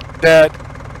that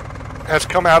has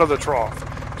come out of the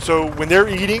trough. So when they're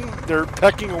eating, they're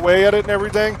pecking away at it and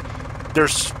everything, they're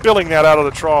spilling that out of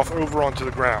the trough over onto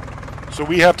the ground. So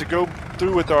we have to go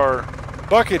through with our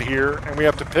bucket here, and we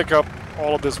have to pick up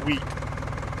all of this wheat.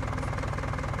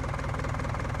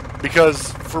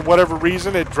 Because for whatever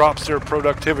reason, it drops their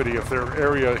productivity if their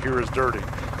area here is dirty.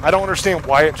 I don't understand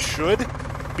why it should,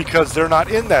 because they're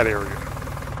not in that area.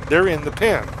 They're in the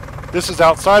pen. This is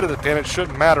outside of the pen. It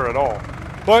shouldn't matter at all.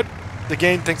 But the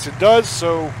game thinks it does,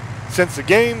 so since the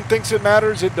game thinks it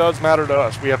matters, it does matter to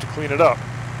us. We have to clean it up.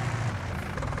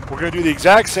 We're going to do the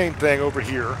exact same thing over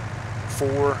here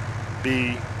for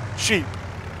the sheep,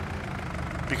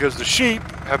 because the sheep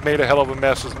have made a hell of a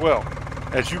mess as well.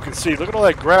 As you can see, look at all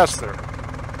that grass there.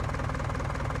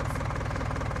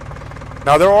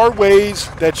 Now there are ways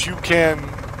that you can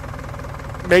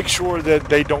make sure that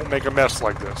they don't make a mess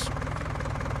like this.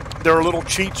 There are little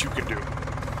cheats you can do.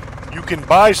 You can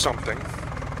buy something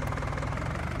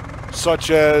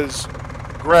such as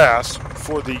grass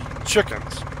for the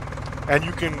chickens, and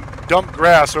you can dump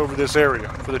grass over this area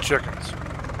for the chickens.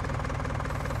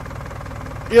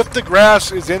 If the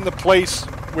grass is in the place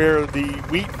where the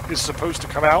wheat is supposed to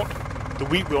come out, the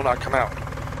wheat will not come out.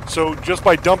 So just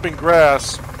by dumping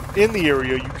grass in the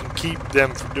area, you can keep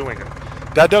them from doing it.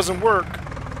 That doesn't work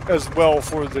as well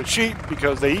for the sheep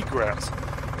because they eat grass.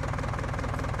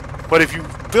 But if you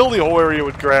fill the whole area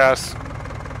with grass,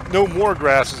 no more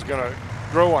grass is going to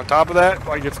grow on top of that.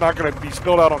 Like, it's not going to be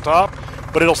spilled out on top,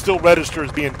 but it'll still register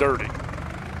as being dirty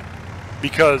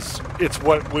because it's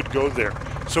what would go there.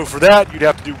 So for that, you'd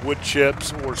have to do wood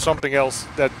chips or something else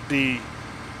that the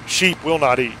sheep will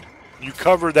not eat. You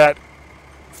cover that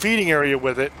feeding area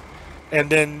with it, and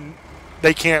then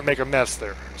they can't make a mess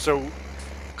there. So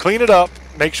clean it up,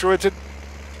 make sure it's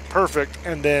perfect,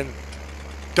 and then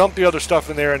dump the other stuff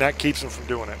in there, and that keeps them from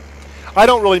doing it. I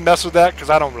don't really mess with that because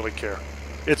I don't really care.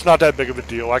 It's not that big of a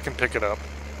deal. I can pick it up.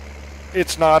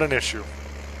 It's not an issue.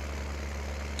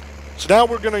 So now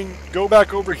we're going to go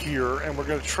back over here, and we're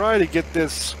going to try to get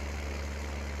this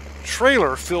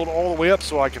trailer filled all the way up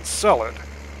so I can sell it.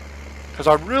 Because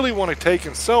I really want to take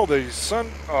and sell these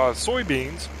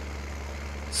soybeans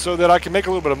so that I can make a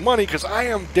little bit of money, because I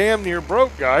am damn near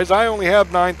broke, guys. I only have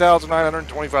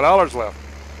 $9,925 left.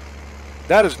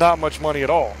 That is not much money at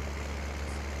all.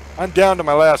 I'm down to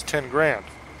my last 10 grand.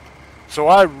 So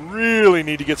I really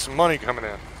need to get some money coming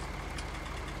in.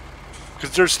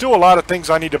 Because there's still a lot of things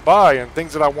I need to buy and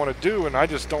things that I want to do, and I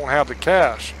just don't have the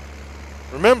cash.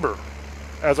 Remember,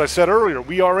 as I said earlier,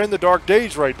 we are in the dark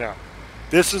days right now.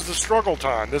 This is the struggle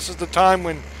time. This is the time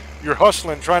when you're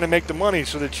hustling, trying to make the money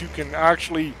so that you can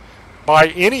actually buy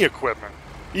any equipment,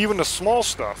 even the small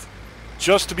stuff,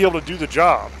 just to be able to do the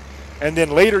job. And then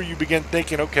later you begin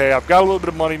thinking, okay, I've got a little bit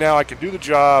of money now, I can do the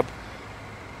job.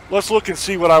 Let's look and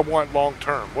see what I want long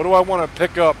term. What do I want to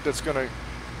pick up that's going to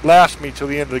last me till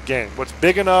the end of the game? What's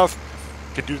big enough,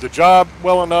 can do the job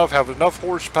well enough, have enough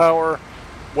horsepower?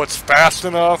 What's fast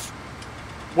enough?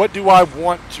 What do I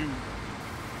want to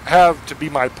have to be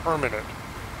my permanent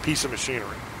piece of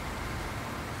machinery?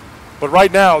 But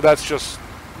right now, that's just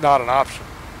not an option.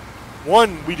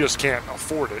 One, we just can't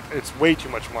afford it. It's way too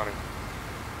much money.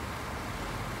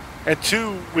 And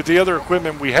two, with the other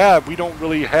equipment we have, we don't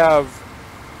really have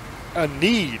a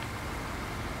need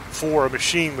for a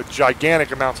machine with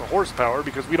gigantic amounts of horsepower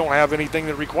because we don't have anything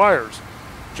that requires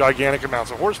gigantic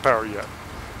amounts of horsepower yet.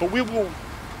 But we will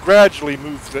gradually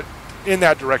move in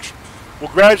that direction. We'll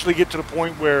gradually get to the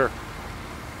point where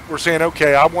we're saying,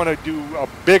 okay, I want to do a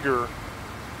bigger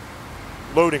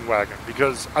loading wagon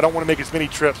because I don't want to make as many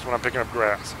trips when I'm picking up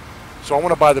grass. So I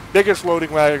want to buy the biggest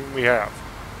loading wagon we have.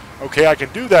 Okay, I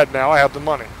can do that now. I have the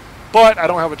money. But I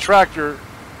don't have a tractor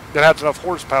that has enough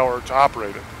horsepower to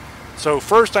operate it. So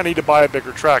first I need to buy a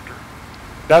bigger tractor.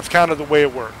 That's kind of the way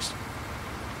it works.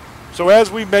 So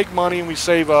as we make money and we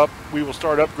save up, we will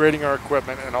start upgrading our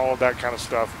equipment and all of that kind of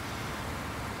stuff.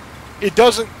 It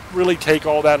doesn't really take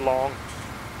all that long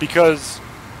because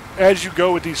as you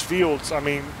go with these fields, I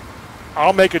mean,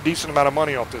 I'll make a decent amount of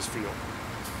money off this field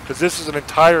because this is an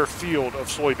entire field of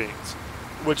soybeans,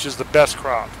 which is the best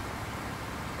crop.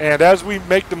 And as we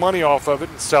make the money off of it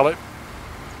and sell it,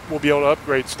 we'll be able to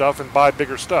upgrade stuff and buy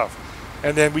bigger stuff.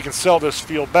 And then we can sell this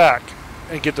field back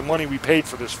and get the money we paid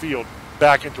for this field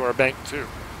back into our bank too.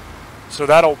 So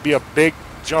that'll be a big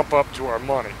jump up to our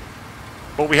money.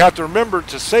 But we have to remember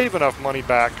to save enough money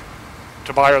back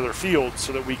to buy other fields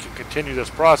so that we can continue this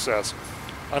process,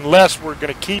 unless we're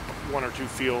going to keep 1 or 2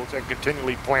 fields and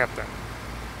continually plant them,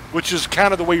 which is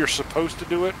kind of the way you're supposed to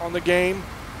do it on the game.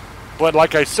 But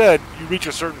like I said, you reach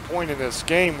a certain point in this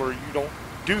game where you don't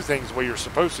do things the way you're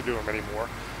supposed to do them anymore,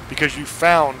 because you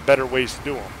found better ways to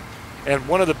do them. And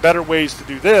one of the better ways to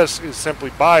do this is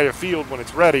simply buy a field when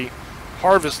it's ready,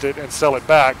 harvest it and sell it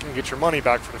back and get your money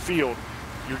back for the field.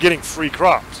 You're getting free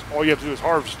crops. All you have to do is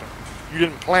harvest them. You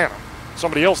didn't plant them.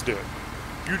 Somebody else did.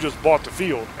 You just bought the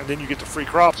field, and then you get the free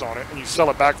crops on it, and you sell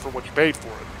it back for what you paid for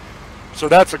it. So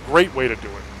that's a great way to do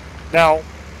it. Now,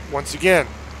 once again,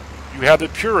 you have the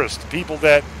purists, the people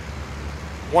that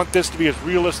want this to be as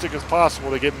realistic as possible.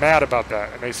 They get mad about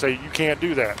that, and they say, you can't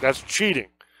do that. That's cheating.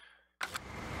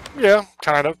 Yeah,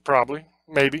 kind of, probably,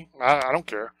 maybe. I don't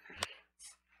care.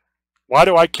 Why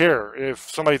do I care if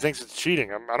somebody thinks it's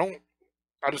cheating?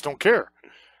 I just don't care.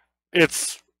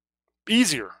 It's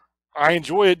easier. I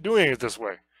enjoy it doing it this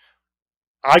way.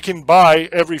 I can buy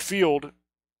every field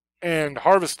and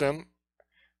harvest them,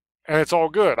 and it's all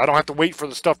good. I don't have to wait for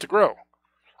the stuff to grow.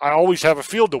 I always have a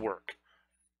field to work.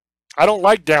 I don't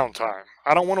like downtime.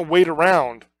 I don't want to wait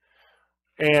around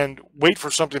and wait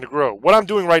for something to grow. What I'm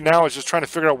doing right now is just trying to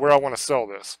figure out where I want to sell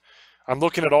this. I'm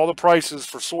looking at all the prices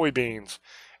for soybeans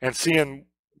and seeing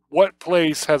what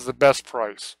place has the best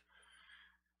price.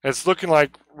 It's looking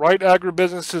like Right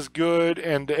Agribusiness is good,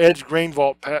 and the Edge Grain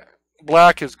Vault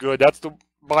Black is good. That's the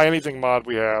Buy Anything mod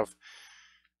we have.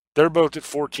 They're both at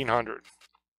 $1,400.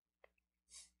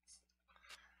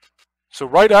 So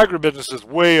Right Agribusiness is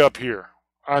way up here.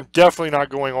 I'm definitely not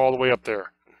going all the way up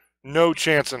there. No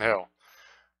chance in hell.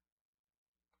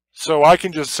 So I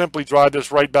can just simply drive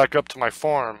this right back up to my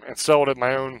farm and sell it at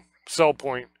my own sell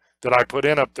point that I put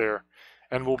in up there,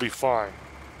 and we'll be fine.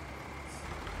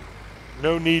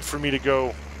 No need for me to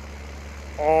go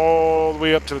all the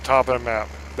way up to the top of the map.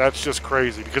 That's just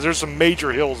crazy, because there's some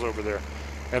major hills over there,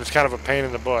 and it's kind of a pain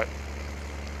in the butt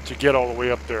to get all the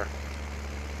way up there.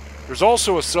 There's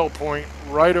also a sell point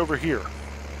right over here,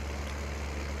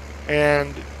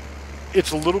 and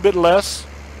it's a little bit less.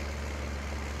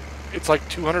 It's like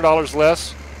 $200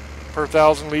 less per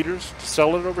 1,000 liters to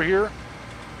sell it over here,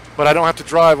 but I don't have to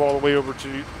drive all the way over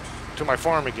to my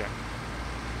farm again.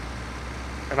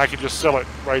 And I can just sell it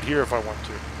right here if I want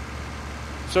to.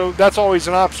 So that's always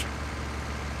an option.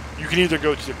 You can either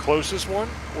go to the closest one,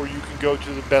 or you can go to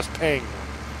the best paying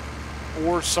one,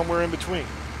 or somewhere in between.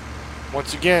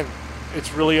 Once again,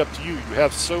 it's really up to you. You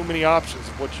have so many options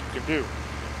of what you can do.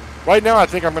 Right now, I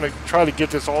think I'm going to try to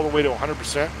get this all the way to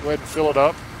 100%. Go ahead and fill it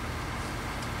up,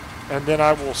 and then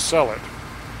I will sell it.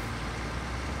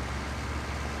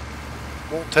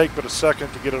 Won't take but a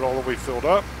second to get it all the way filled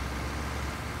up.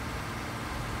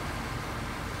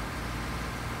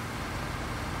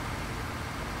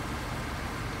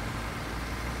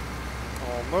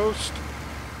 Almost.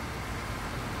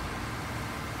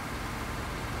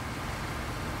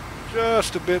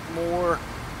 Just a bit more.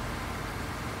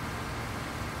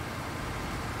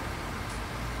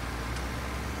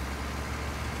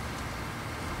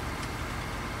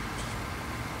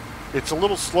 It's a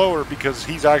little slower because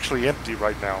he's actually empty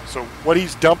right now. So what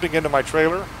he's dumping into my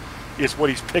trailer is what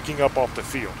he's picking up off the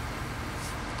field.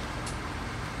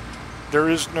 There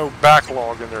is no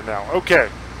backlog in there now. Okay,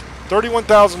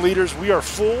 31,000 liters. We are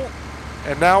full,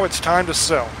 and now it's time to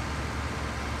sell.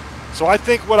 So I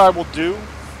think what I will do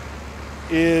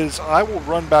is I will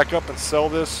run back up and sell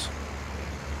this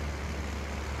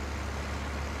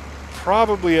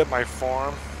probably at my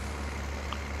farm.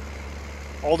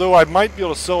 Although I might be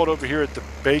able to sell it over here at the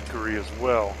bakery as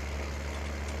well.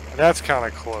 And that's kind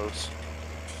of close.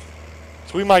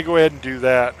 So we might go ahead and do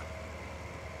that.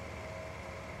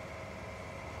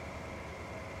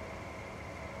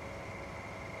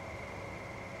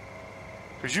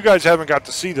 Because you guys haven't got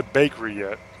to see the bakery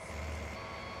yet.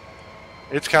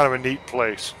 It's kind of a neat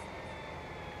place.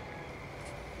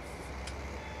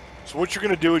 So what you're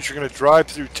going to do is you're going to drive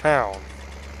through town.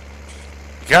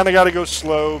 You kind of got to go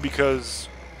slow because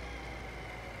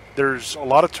there's a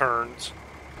lot of turns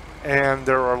and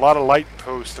there are a lot of light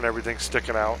posts and everything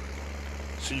sticking out.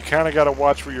 So you kind of got to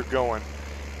watch where you're going.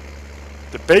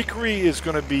 The bakery is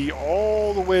going to be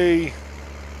all the way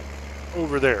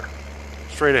over there,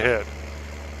 straight ahead.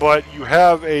 But you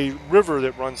have a river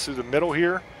that runs through the middle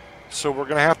here, so we're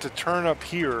going to have to turn up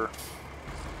here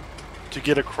to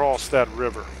get across that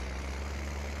river.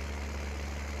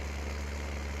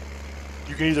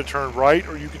 You can either turn right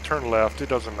or you can turn left. It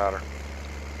doesn't matter.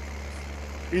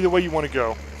 Either way you want to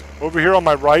go. Over here on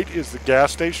my right is the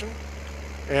gas station,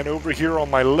 and over here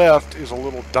on my left is a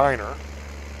little diner.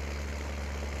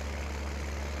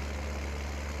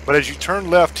 But as you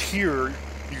turn left here,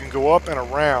 you can go up and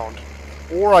around,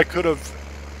 or I could have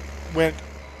went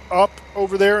up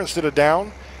over there instead of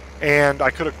down, and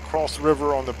I could have crossed the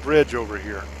river on the bridge over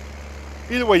here.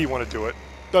 Either way you want to do it,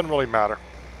 doesn't really matter.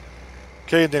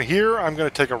 Okay, and then here I'm going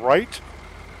to take a right,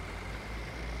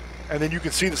 and then you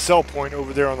can see the sell point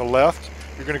over there on the left.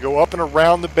 You're going to go up and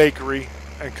around the bakery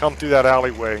and come through that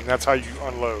alleyway, and that's how you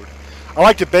unload. I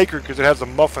like the bakery because it has the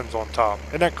muffins on top.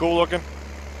 Isn't that cool looking?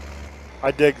 I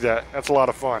dig that. That's a lot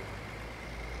of fun.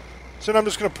 So then I'm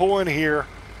just going to pull in here.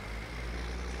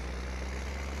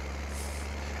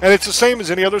 And it's the same as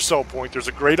any other sell point. There's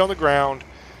a grate on the ground.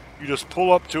 You just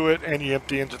pull up to it and you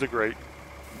empty into the grate.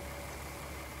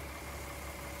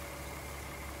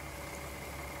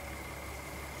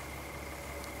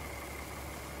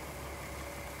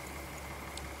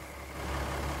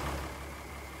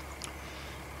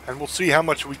 And we'll see how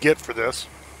much we get for this.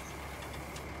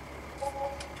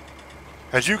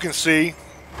 As you can see,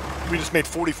 we just made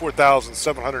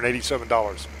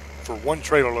 $44,787 for one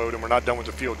trailer load, and we're not done with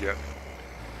the field yet.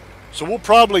 So we'll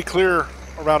probably clear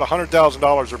around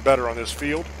 $100,000 or better on this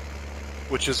field,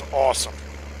 which is awesome.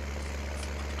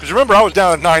 Because remember, I was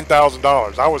down at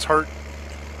 $9,000. I was hurt.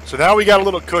 So now we got a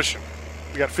little cushion.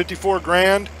 We got 54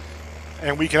 grand,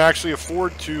 and we can actually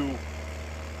afford to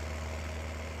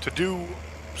do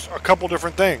a couple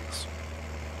different things.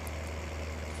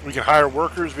 We can hire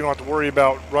workers. We don't have to worry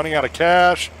about running out of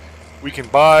cash. We can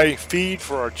buy feed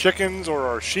for our chickens or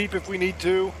our sheep if we need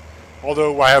to,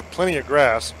 although I have plenty of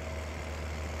grass.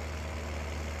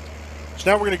 So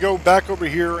now we're going to go back over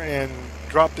here and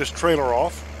drop this trailer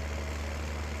off.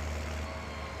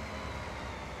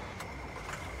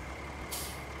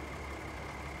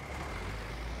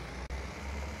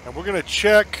 And we're going to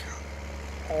check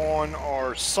on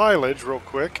our silage real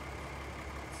quick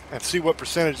and see what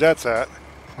percentage that's at.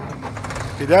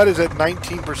 Okay, that is at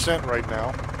 19% right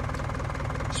now.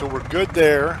 So we're good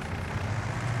there.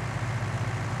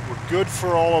 We're good for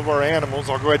all of our animals.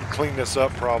 I'll go ahead and clean this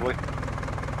up probably.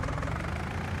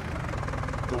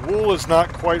 The wool is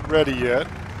not quite ready yet,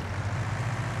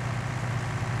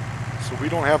 so we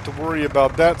don't have to worry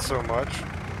about that so much.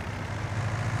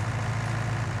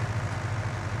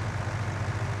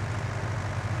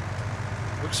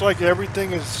 Looks like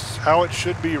everything is how it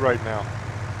should be right now.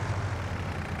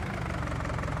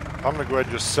 I'm going to go ahead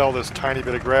and just sell this tiny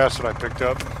bit of grass that I picked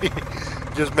up.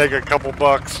 Just make a couple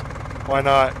bucks. Why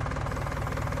not?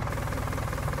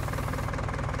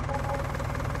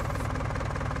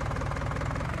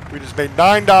 We just made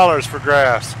 $9 for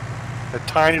grass. A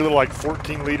tiny little, like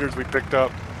 14 liters we picked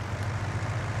up.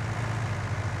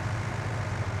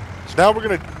 So now we're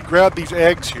going to grab these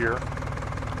eggs here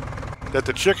that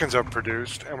the chickens have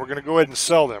produced, and we're going to go ahead and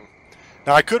sell them.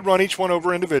 Now I could run each one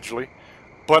over individually,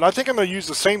 but I think I'm going to use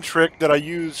the same trick that I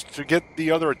used to get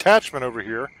the other attachment over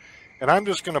here, and I'm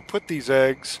just going to put these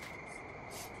eggs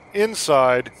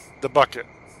inside the bucket.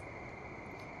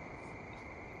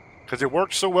 Because it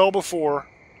worked so well before,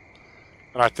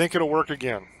 and I think it'll work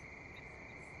again.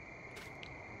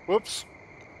 Whoops.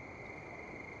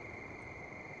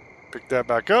 Pick that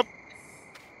back up.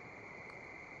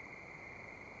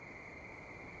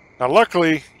 Now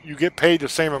luckily, you get paid the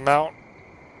same amount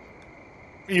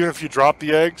even if you drop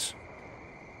the eggs.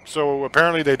 So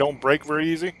apparently they don't break very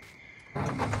easy.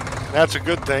 And that's a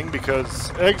good thing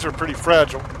because eggs are pretty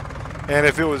fragile. And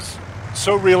if it was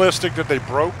so realistic that they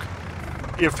broke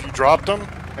if you dropped them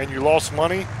and you lost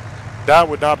money, that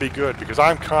would not be good because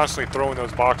I'm constantly throwing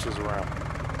those boxes around.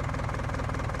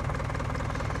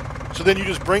 So then you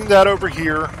just bring that over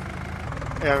here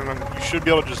and you should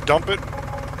be able to just dump it.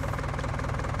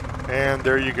 And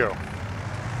there you go.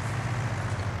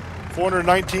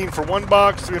 419 for one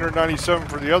box, 397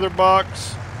 for the other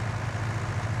box,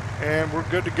 and we're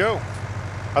good to go.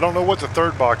 I don't know what the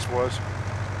third box was.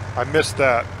 I missed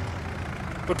that,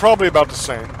 but probably about the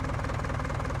same.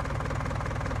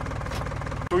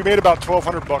 So we made about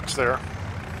 1,200 bucks there.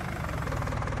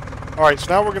 All right, so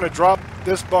now we're going to drop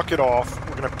this bucket off.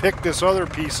 We're going to pick this other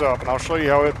piece up, and I'll show you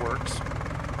how it works.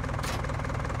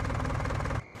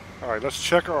 All right, let's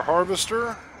check our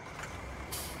harvester.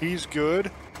 He's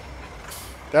good.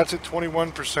 That's at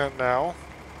 21% now.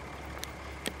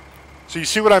 So you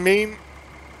see what I mean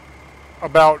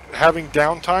about having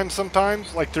downtime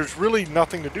sometimes? Like there's really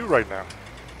nothing to do right now.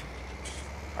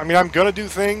 I mean, I'm going to do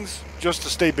things just to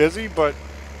stay busy, but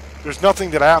there's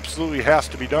nothing that absolutely has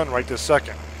to be done right this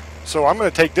second. So I'm going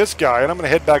to take this guy and I'm going to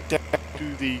head back down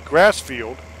to the grass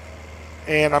field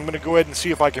and I'm going to go ahead and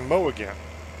see if I can mow again.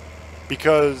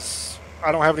 because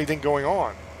I don't have anything going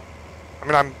on. I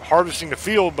mean, I'm harvesting the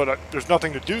field, but there's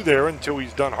nothing to do there until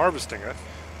he's done harvesting it.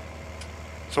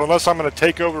 So unless I'm going to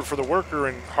take over for the worker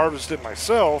and harvest it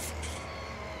myself,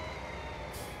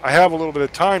 I have a little bit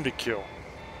of time to kill.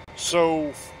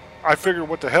 So I figured,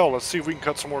 what the hell, let's see if we can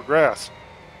cut some more grass.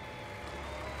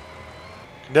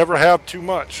 Never have too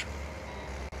much.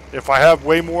 If I have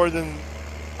way more than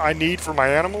I need for my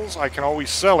animals, I can always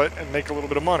sell it and make a little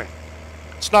bit of money.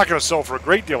 It's not going to sell for a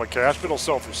great deal of cash, but it'll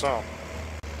sell for some.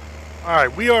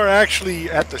 Alright, we are actually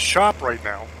at the shop right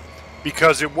now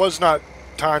because it was not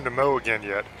time to mow again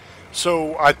yet.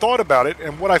 So I thought about it,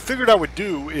 and what I figured I would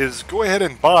do is go ahead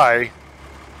and buy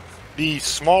the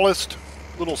smallest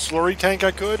little slurry tank I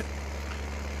could,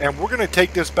 and we're going to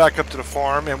take this back up to the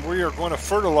farm, and we are going to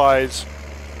fertilize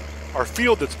our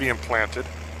field that's being planted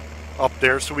up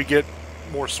there so we get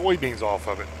more soybeans off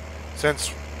of it.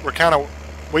 Since we're kind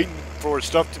of waiting for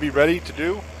stuff to be ready to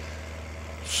do,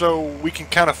 so we can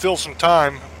kind of fill some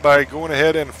time by going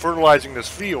ahead and fertilizing this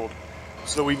field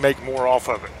so we make more off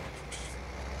of it.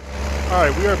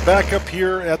 Alright, we are back up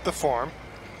here at the farm,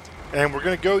 and we're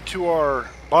going to go to our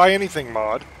Buy Anything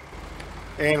mod,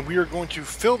 and we are going to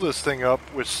fill this thing up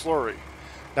with slurry.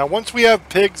 Now once we have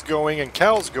pigs going and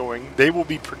cows going, they will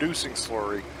be producing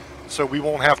slurry, so we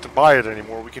won't have to buy it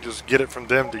anymore. We can just get it from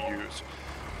them to use.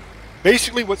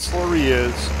 Basically what slurry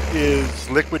is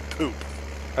liquid poop.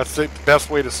 That's the best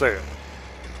way to say it.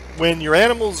 When your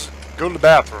animals go to the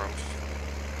bathroom,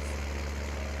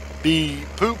 the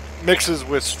poop mixes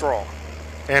with straw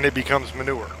and it becomes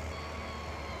manure.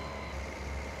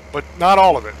 But not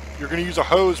all of it. You're going to use a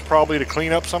hose probably to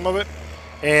clean up some of it,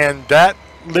 and that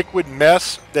liquid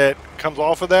mess that comes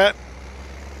off of that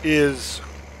is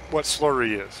what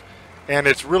slurry is. And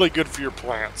it's really good for your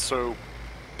plants, so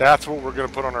that's what we're going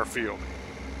to put on our field.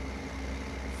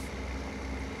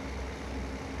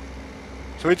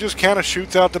 So it just kind of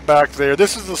shoots out the back there.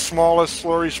 This is the smallest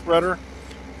slurry spreader.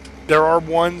 There are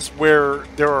ones where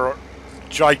there are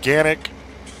gigantic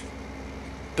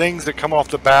things that come off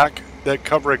the back that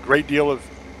cover a great deal of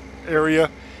area,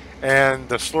 and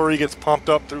the slurry gets pumped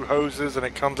up through hoses and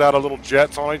it comes out of little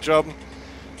jets on each of them.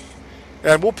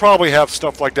 And we'll probably have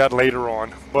stuff like that later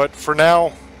on, but for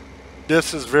now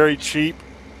this is very cheap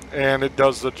and it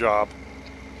does the job.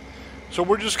 So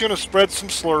we're just going to spread some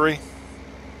slurry,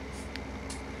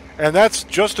 and that's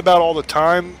just about all the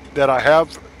time that I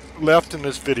have left in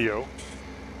this video.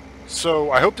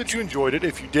 So I hope that you enjoyed it.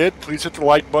 If you did, please hit the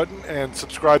like button and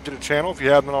subscribe to the channel if you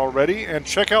haven't already, and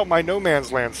check out my No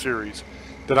Man's Land series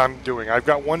that I'm doing. I've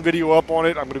got one video up on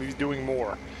it. I'm going to be doing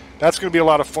more. That's going to be a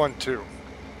lot of fun too.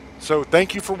 So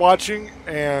thank you for watching,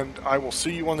 and I will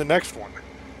see you on the next one.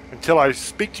 Until I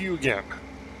speak to you again,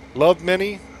 love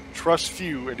many, trust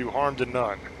few, and do harm to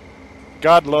none.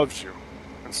 God loves you,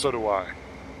 and so do I.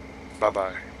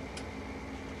 Bye-bye.